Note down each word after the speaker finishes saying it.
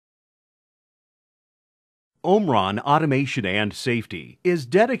OMRON Automation and Safety is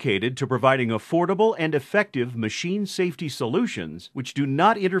dedicated to providing affordable and effective machine safety solutions which do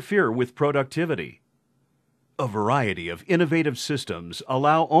not interfere with productivity. A variety of innovative systems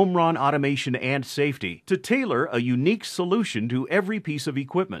allow OMRON Automation and Safety to tailor a unique solution to every piece of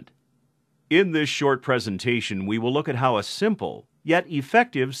equipment. In this short presentation, we will look at how a simple yet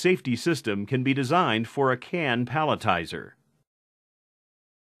effective safety system can be designed for a can palletizer.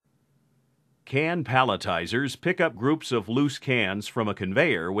 Can palletizers pick up groups of loose cans from a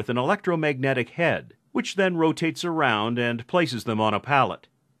conveyor with an electromagnetic head, which then rotates around and places them on a pallet.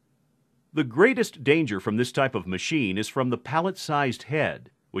 The greatest danger from this type of machine is from the pallet-sized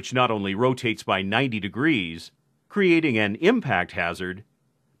head, which not only rotates by 90 degrees, creating an impact hazard,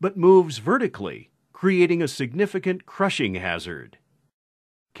 but moves vertically, creating a significant crushing hazard.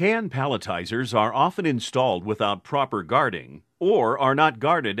 Can palletizers are often installed without proper guarding or are not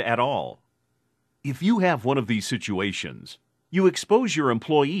guarded at all. If you have one of these situations, you expose your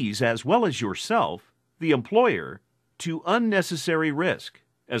employees as well as yourself, the employer, to unnecessary risk,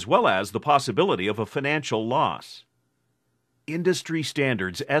 as well as the possibility of a financial loss. Industry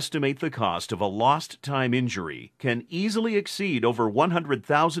standards estimate the cost of a lost time injury can easily exceed over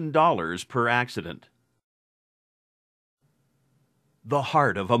 $100,000 per accident. The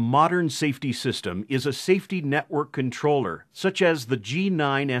heart of a modern safety system is a safety network controller, such as the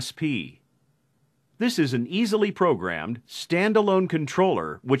G9SP. This is an easily programmed, standalone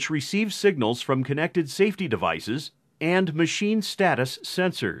controller which receives signals from connected safety devices and machine status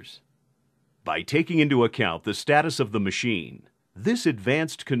sensors. By taking into account the status of the machine, this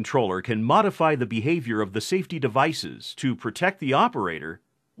advanced controller can modify the behavior of the safety devices to protect the operator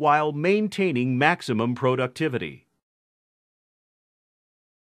while maintaining maximum productivity.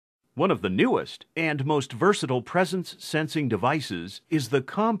 One of the newest and most versatile presence sensing devices is the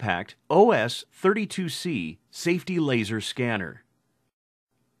compact OS32C Safety Laser Scanner.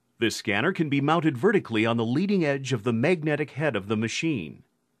 This scanner can be mounted vertically on the leading edge of the magnetic head of the machine.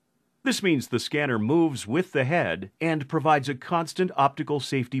 This means the scanner moves with the head and provides a constant optical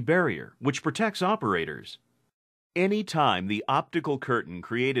safety barrier, which protects operators. Anytime the optical curtain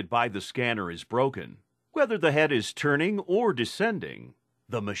created by the scanner is broken, whether the head is turning or descending,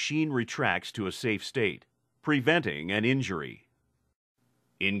 the machine retracts to a safe state, preventing an injury.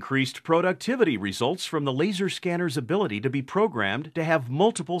 Increased productivity results from the laser scanner's ability to be programmed to have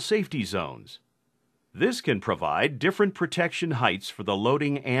multiple safety zones. This can provide different protection heights for the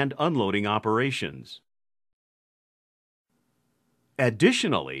loading and unloading operations.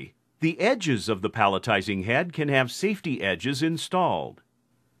 Additionally, the edges of the palletizing head can have safety edges installed.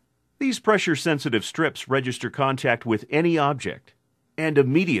 These pressure-sensitive strips register contact with any object and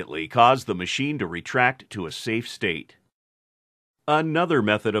immediately cause the machine to retract to a safe state. Another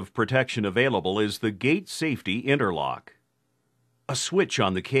method of protection available is the gate safety interlock. A switch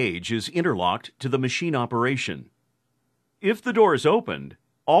on the cage is interlocked to the machine operation. If the door is opened,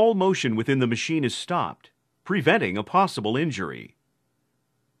 all motion within the machine is stopped, preventing a possible injury.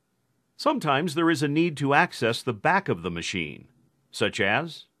 Sometimes there is a need to access the back of the machine, such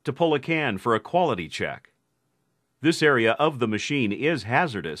as to pull a can for a quality check. This area of the machine is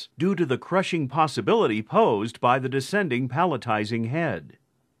hazardous due to the crushing possibility posed by the descending palletizing head.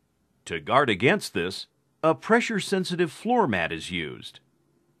 To guard against this, a pressure-sensitive floor mat is used.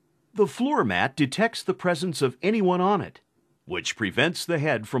 The floor mat detects the presence of anyone on it, which prevents the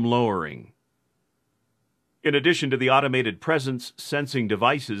head from lowering. In addition to the automated presence sensing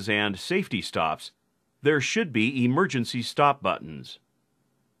devices and safety stops, there should be emergency stop buttons.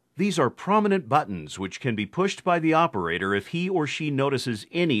 These are prominent buttons which can be pushed by the operator if he or she notices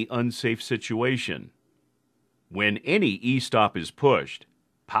any unsafe situation. When any e-stop is pushed,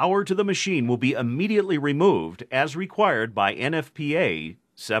 power to the machine will be immediately removed as required by NFPA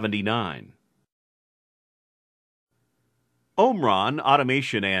 79. OMRON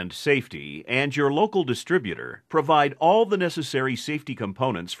Automation and Safety and your local distributor provide all the necessary safety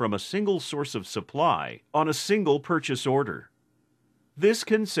components from a single source of supply on a single purchase order. This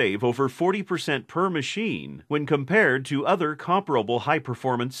can save over 40% per machine when compared to other comparable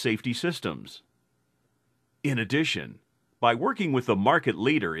high-performance safety systems. In addition, by working with the market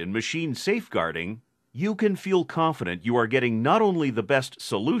leader in machine safeguarding, you can feel confident you are getting not only the best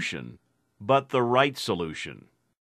solution, but the right solution.